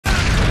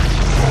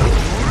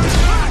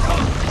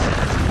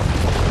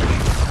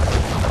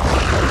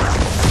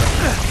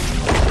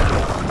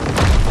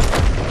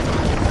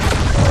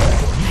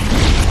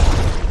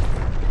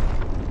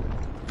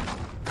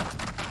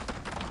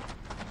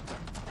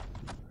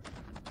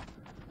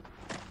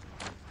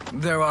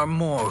There are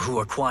more who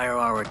acquire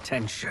our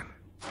attention.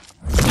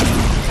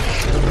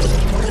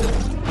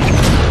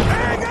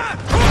 Hang up!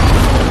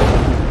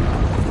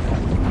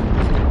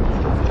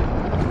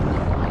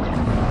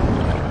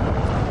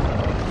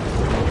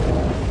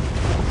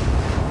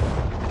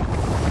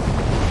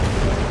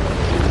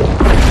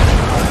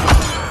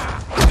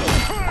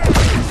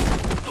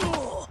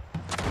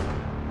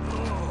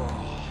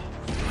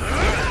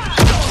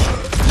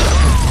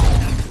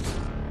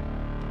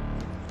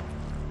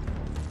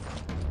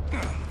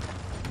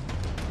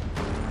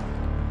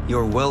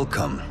 You're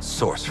welcome,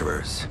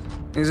 sorcerers.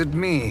 Is it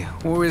me,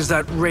 or is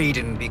that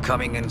Raiden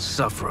becoming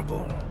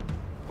insufferable?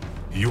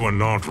 You are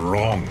not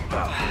wrong,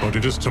 but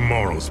it is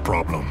tomorrow's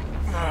problem.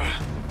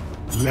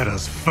 Let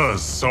us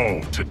first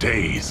solve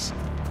today's.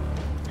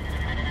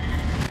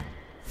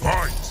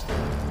 Fight!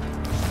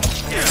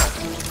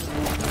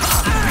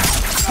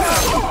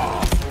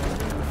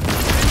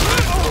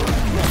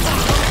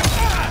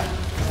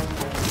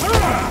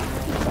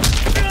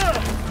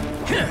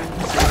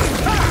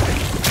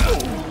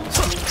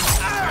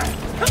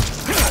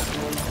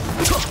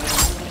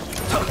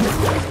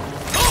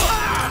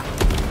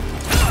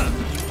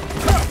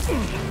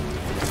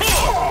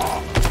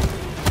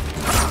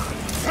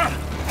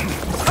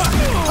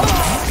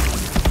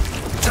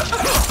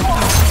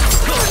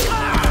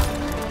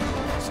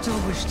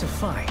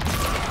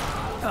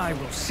 I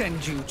will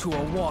send you to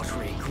a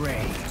watery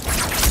grave.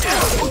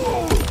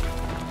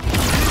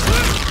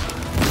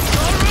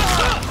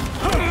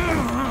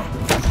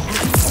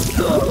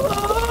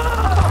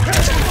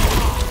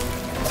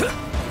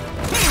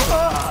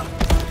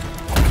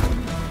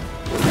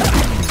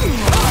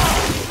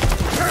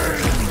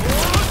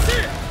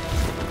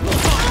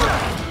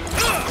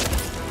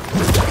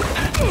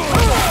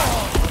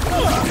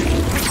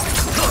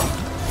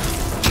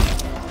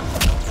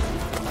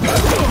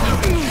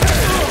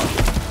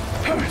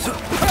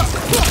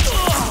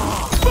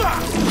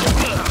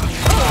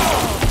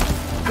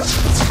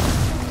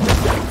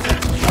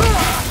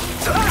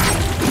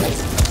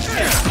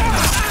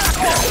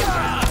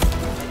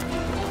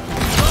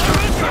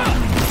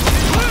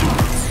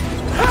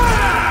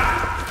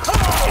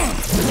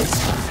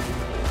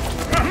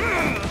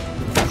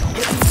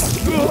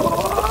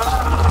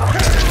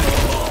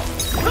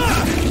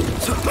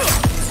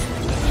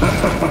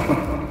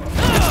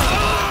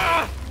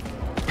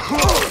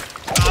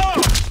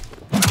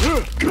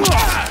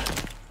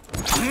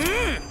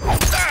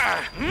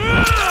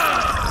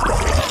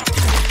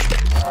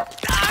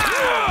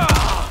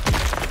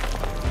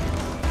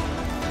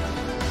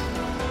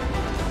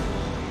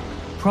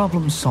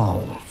 Problem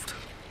solved.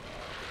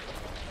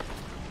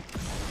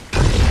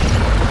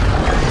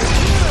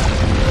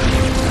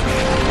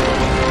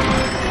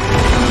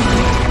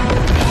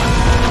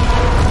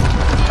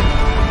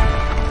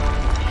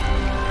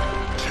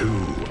 Two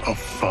of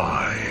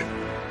 5.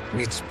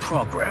 It's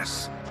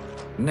progress.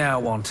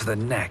 Now on to the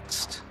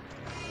next.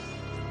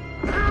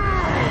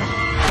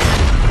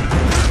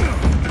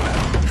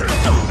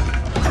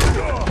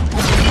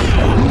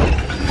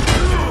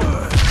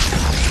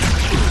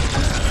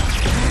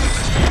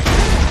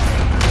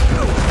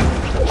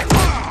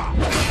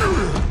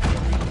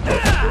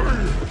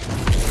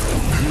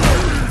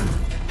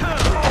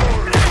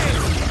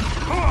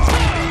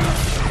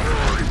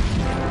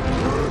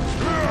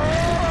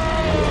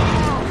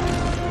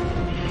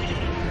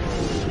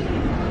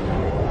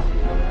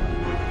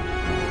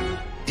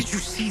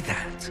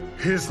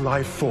 His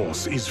life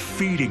force is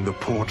feeding the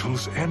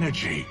portal's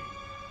energy.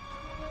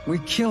 We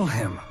kill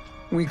him.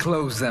 We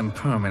close them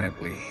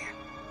permanently.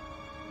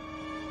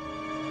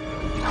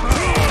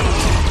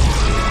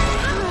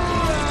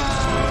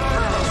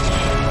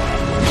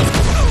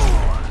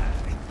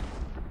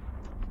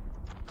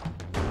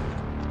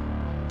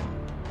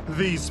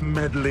 These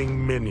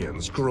meddling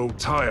minions grow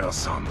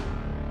tiresome.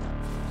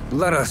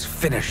 Let us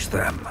finish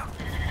them.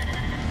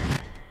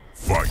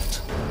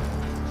 Fight!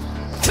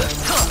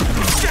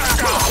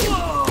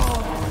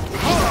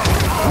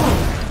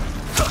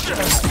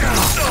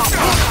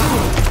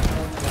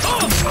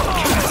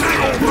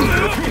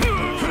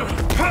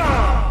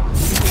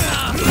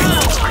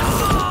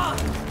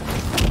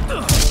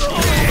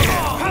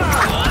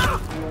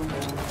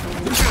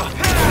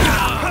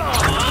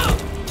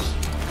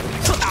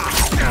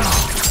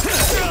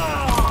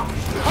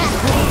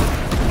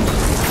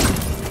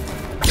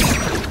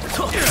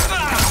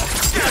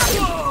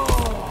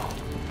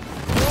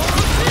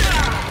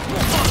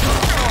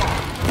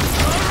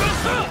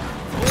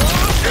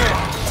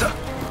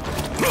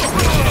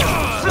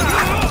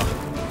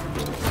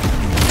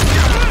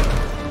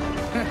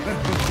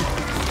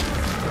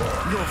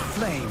 Your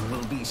flame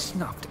will be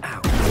snuffed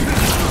out.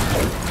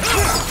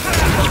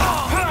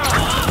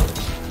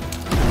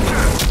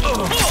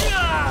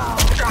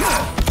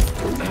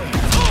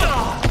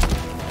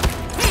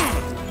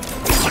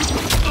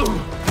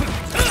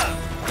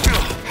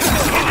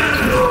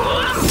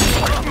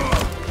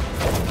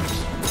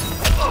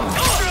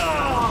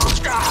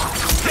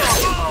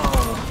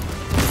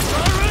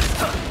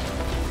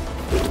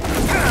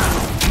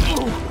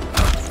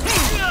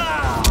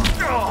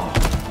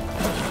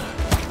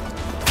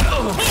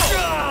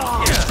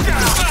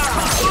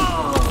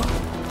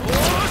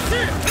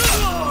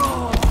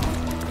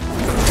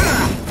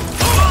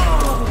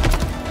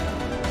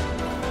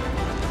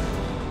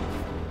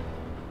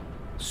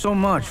 So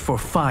much for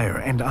fire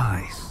and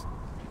ice.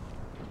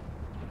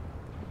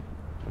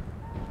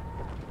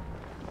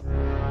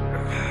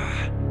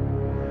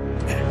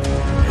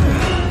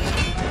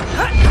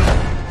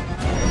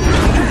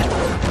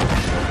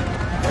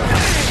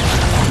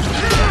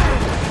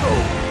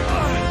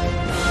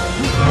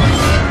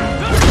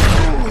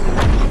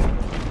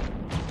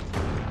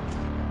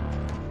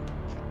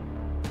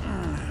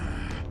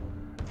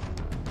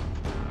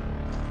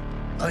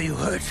 Are you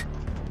hurt?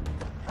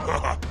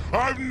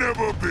 I've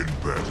never been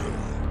better.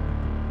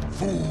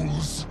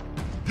 Fools.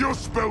 Your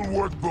spell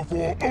worked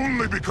before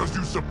only because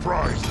you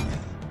surprised me.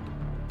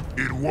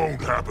 It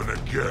won't happen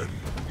again.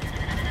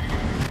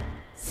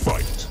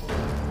 Fight.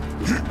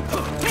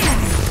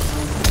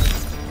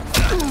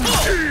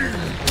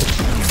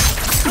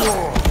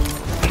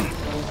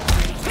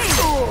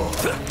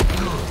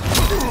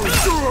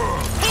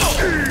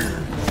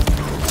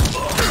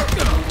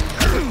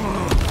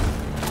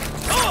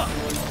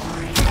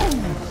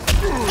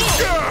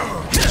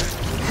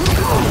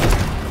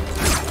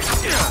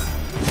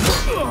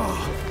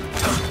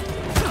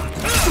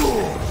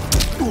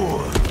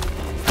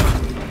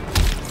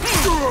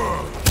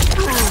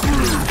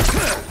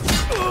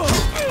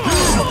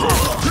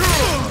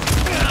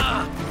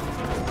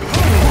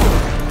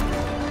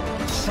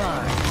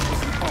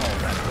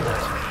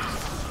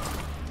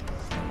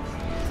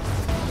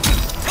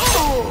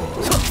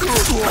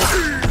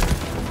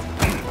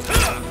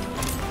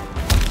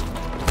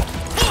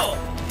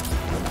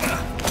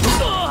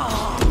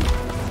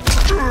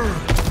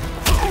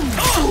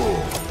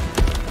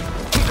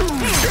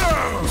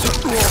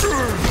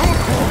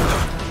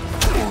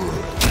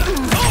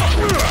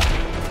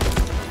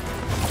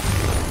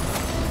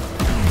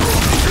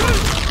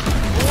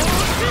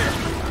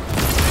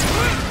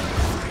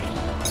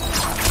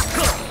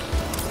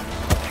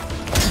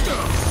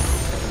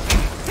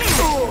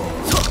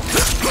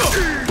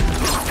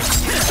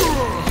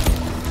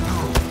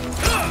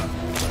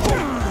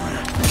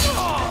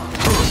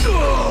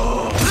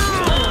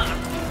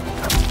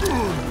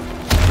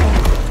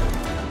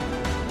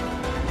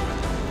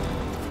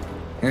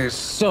 His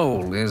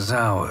soul is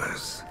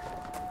ours.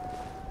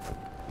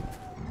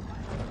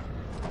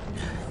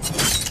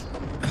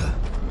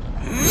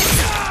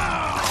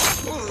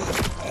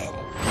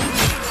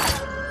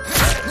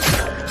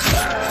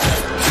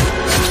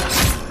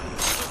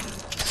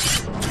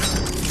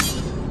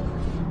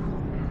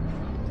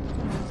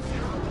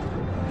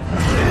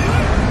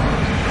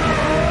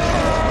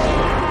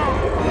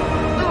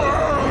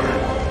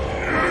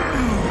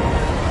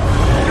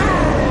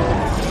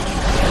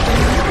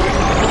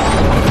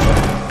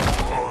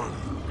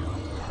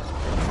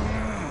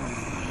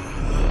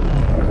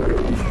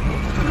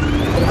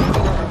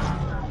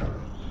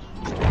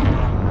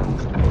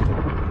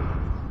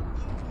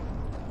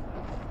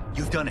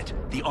 Done it.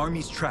 The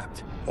army's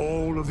trapped.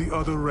 All of the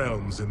other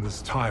realms in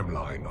this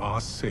timeline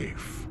are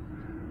safe.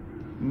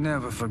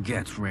 Never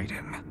forget,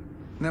 Raiden,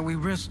 that we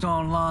risked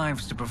our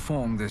lives to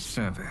perform this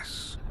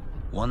service.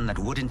 One that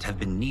wouldn't have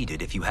been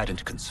needed if you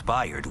hadn't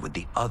conspired with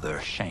the other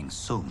Shang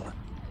Tsung.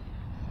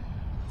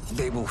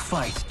 They will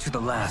fight to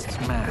the last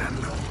man.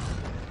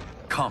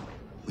 Come,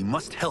 we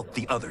must help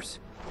the others.